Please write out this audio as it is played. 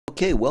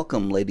Okay,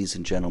 welcome ladies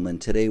and gentlemen.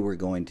 Today we're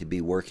going to be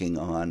working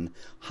on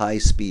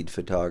high-speed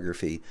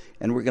photography,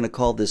 and we're going to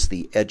call this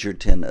the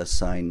Edgerton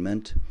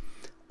assignment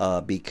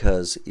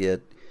because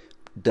it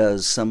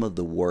does some of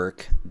the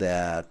work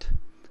that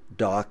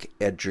Doc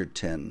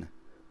Edgerton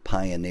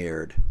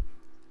pioneered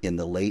in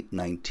the late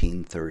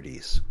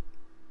 1930s.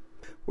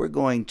 We're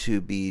going to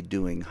be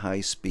doing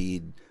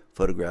high-speed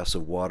photographs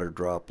of water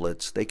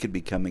droplets. They could be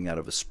coming out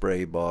of a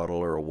spray bottle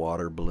or a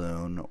water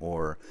balloon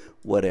or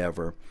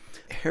whatever.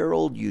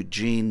 Harold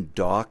Eugene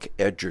Doc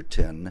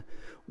Edgerton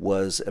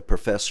was a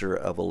professor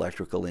of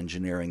electrical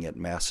engineering at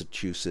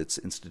Massachusetts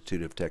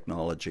Institute of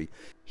Technology.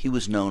 He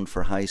was known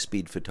for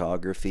high-speed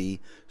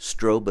photography,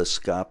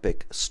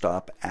 stroboscopic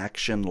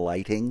stop-action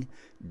lighting,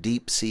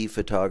 deep-sea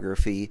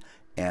photography,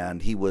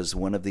 and he was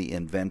one of the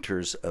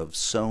inventors of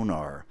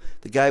sonar.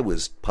 The guy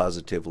was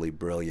positively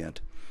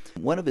brilliant.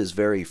 One of his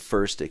very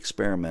first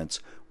experiments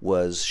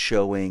was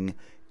showing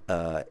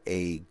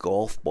a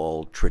golf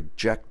ball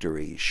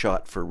trajectory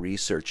shot for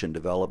research and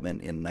development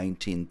in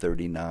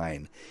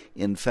 1939.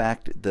 In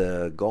fact,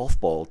 the golf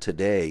ball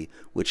today,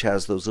 which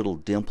has those little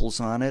dimples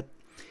on it,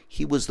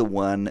 he was the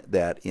one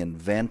that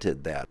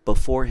invented that.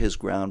 Before his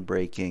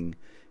groundbreaking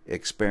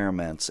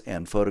experiments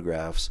and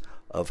photographs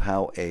of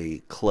how a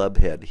club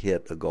head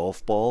hit a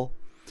golf ball,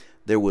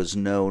 there was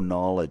no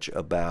knowledge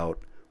about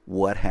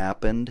what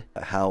happened,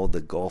 how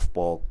the golf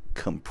ball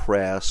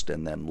compressed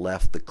and then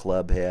left the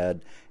club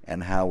head,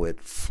 and how it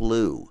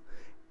flew.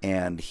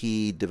 And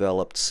he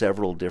developed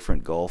several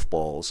different golf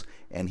balls,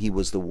 and he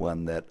was the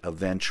one that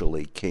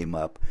eventually came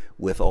up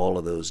with all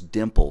of those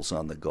dimples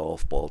on the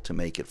golf ball to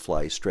make it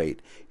fly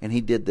straight. And he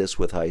did this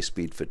with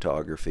high-speed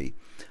photography.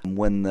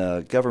 When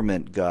the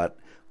government got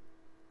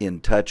in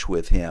touch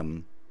with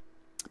him,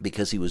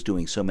 because he was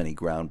doing so many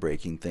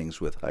groundbreaking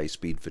things with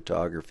high-speed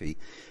photography,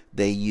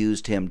 they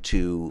used him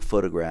to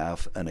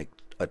photograph an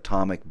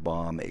atomic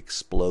bomb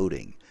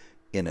exploding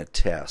in a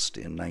test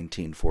in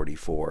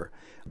 1944.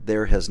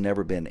 There has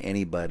never been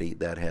anybody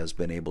that has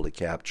been able to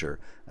capture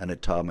an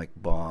atomic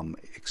bomb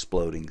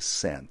exploding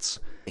since.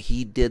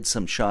 He did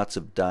some shots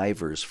of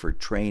divers for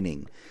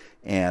training,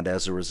 and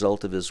as a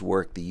result of his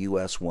work, the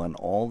U.S. won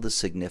all the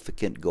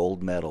significant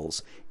gold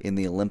medals in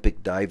the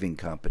Olympic diving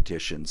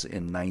competitions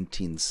in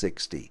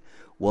 1960.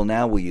 Well,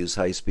 now we use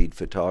high-speed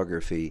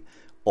photography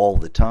all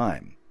the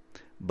time,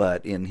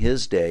 but in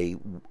his day,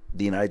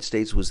 the United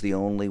States was the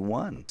only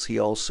one. He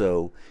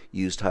also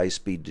used high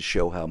speed to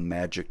show how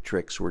magic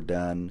tricks were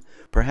done.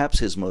 Perhaps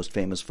his most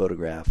famous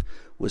photograph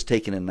was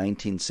taken in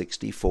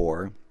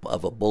 1964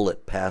 of a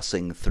bullet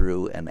passing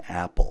through an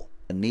apple.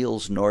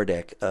 Niels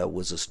Nordek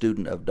was a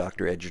student of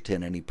Dr.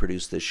 Edgerton, and he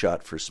produced this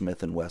shot for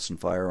Smith & Wesson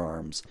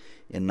Firearms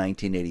in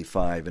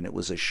 1985, and it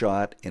was a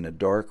shot in a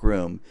dark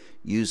room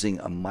using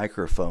a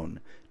microphone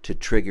to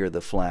trigger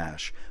the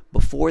flash.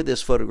 Before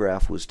this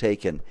photograph was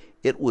taken,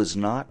 it was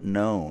not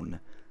known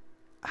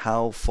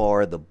how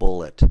far the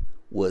bullet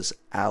was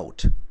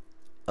out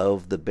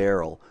of the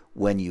barrel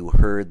when you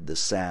heard the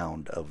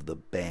sound of the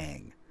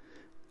bang.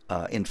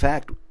 In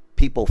fact,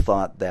 people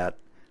thought that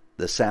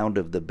the sound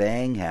of the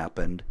bang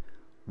happened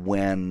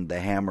when the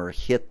hammer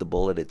hit the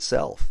bullet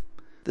itself.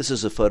 This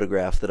is a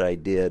photograph that I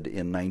did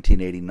in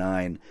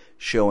 1989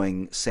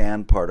 showing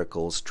sand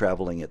particles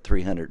traveling at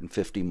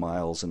 350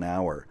 miles an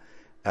hour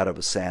out of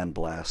a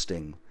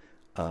sandblasting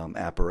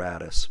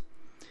apparatus.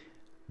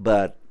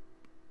 But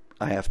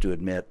I have to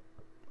admit,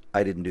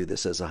 I didn't do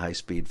this as a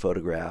high-speed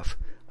photograph.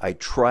 I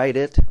tried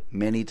it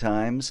many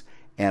times,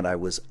 and I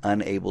was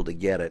unable to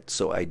get it,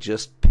 so I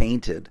just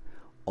painted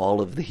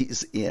all of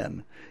these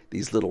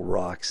little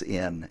rocks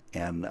in,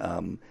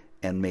 and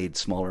made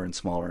smaller and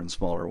smaller and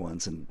smaller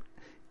ones and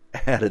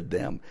added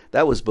them.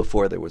 That was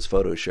before there was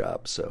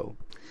Photoshop, so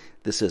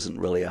this isn't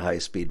really a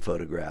high-speed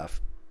photograph.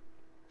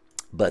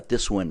 But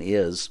this one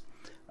is.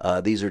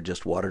 These are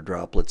just water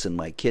droplets in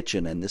my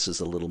kitchen, and this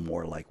is a little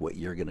more like what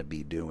you're going to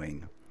be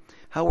doing.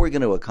 How we're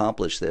going to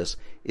accomplish this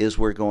is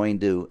we're going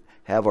to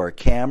have our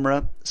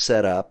camera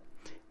set up,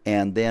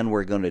 and then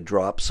we're going to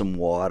drop some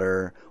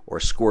water or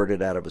squirt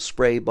it out of a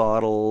spray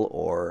bottle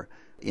or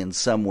in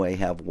some way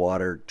have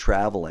water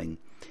traveling.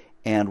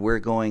 And we're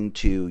going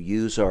to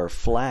use our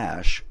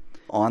flash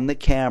on the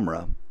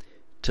camera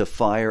to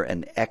fire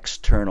an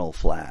external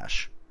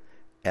flash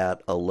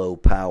at a low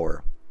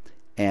power.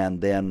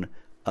 And then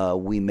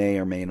we may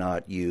or may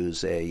not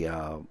use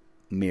a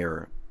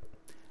mirror.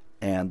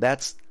 And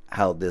that's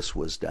how this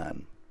was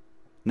done.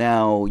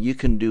 Now, you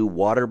can do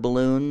water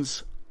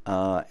balloons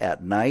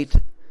at night.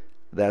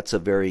 That's a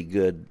very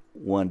good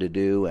one to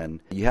do. And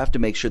you have to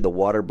make sure the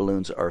water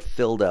balloons are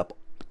filled up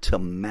to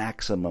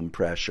maximum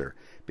pressure,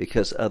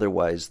 because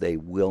otherwise they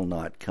will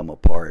not come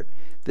apart.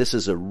 This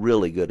is a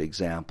really good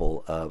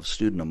example of a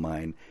student of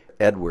mine,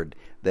 Edward,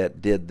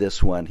 that did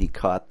this one. He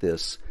caught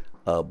this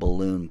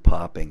balloon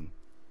popping.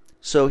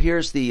 So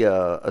here's the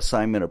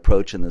assignment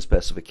approach and the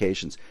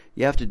specifications.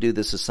 You have to do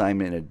this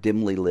assignment in a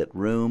dimly lit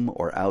room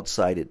or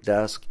outside at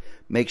dusk.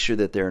 Make sure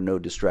that there are no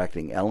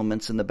distracting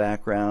elements in the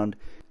background.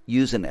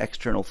 Use an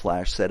external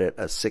flash set at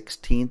a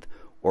 16th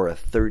or a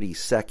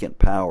 32nd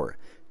power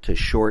to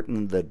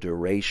shorten the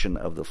duration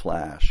of the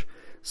flash.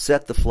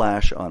 Set the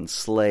flash on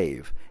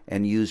slave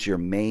and use your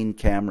main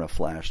camera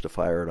flash to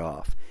fire it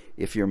off.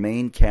 If your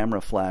main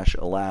camera flash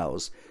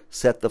allows,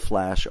 set the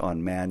flash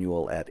on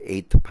manual at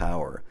 8th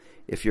power.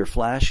 If your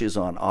flash is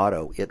on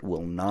auto, it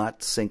will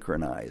not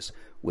synchronize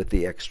with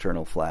the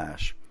external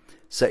flash.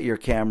 Set your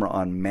camera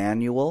on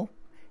manual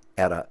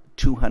at a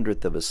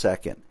 200th of a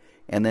second,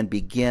 and then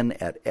begin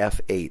at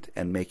f8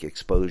 and make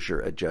exposure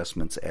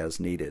adjustments as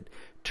needed.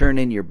 Turn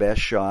in your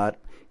best shot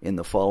in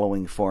the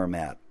following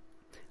format.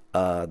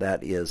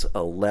 That is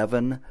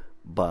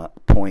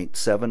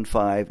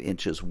 11.75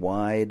 inches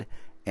wide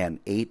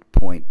and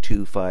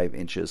 8.25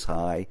 inches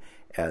high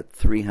at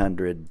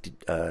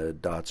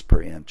 300 dots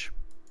per inch.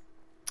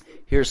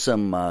 Here's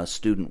some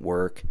student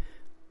work.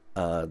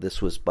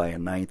 This was by a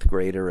 9th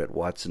grader at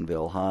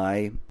Watsonville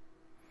High.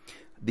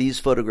 These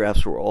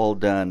photographs were all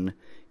done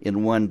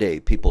in one day.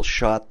 People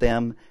shot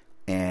them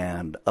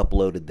and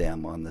uploaded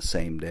them on the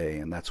same day,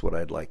 and that's what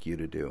I'd like you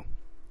to do.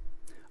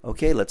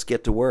 Okay, let's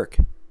get to work.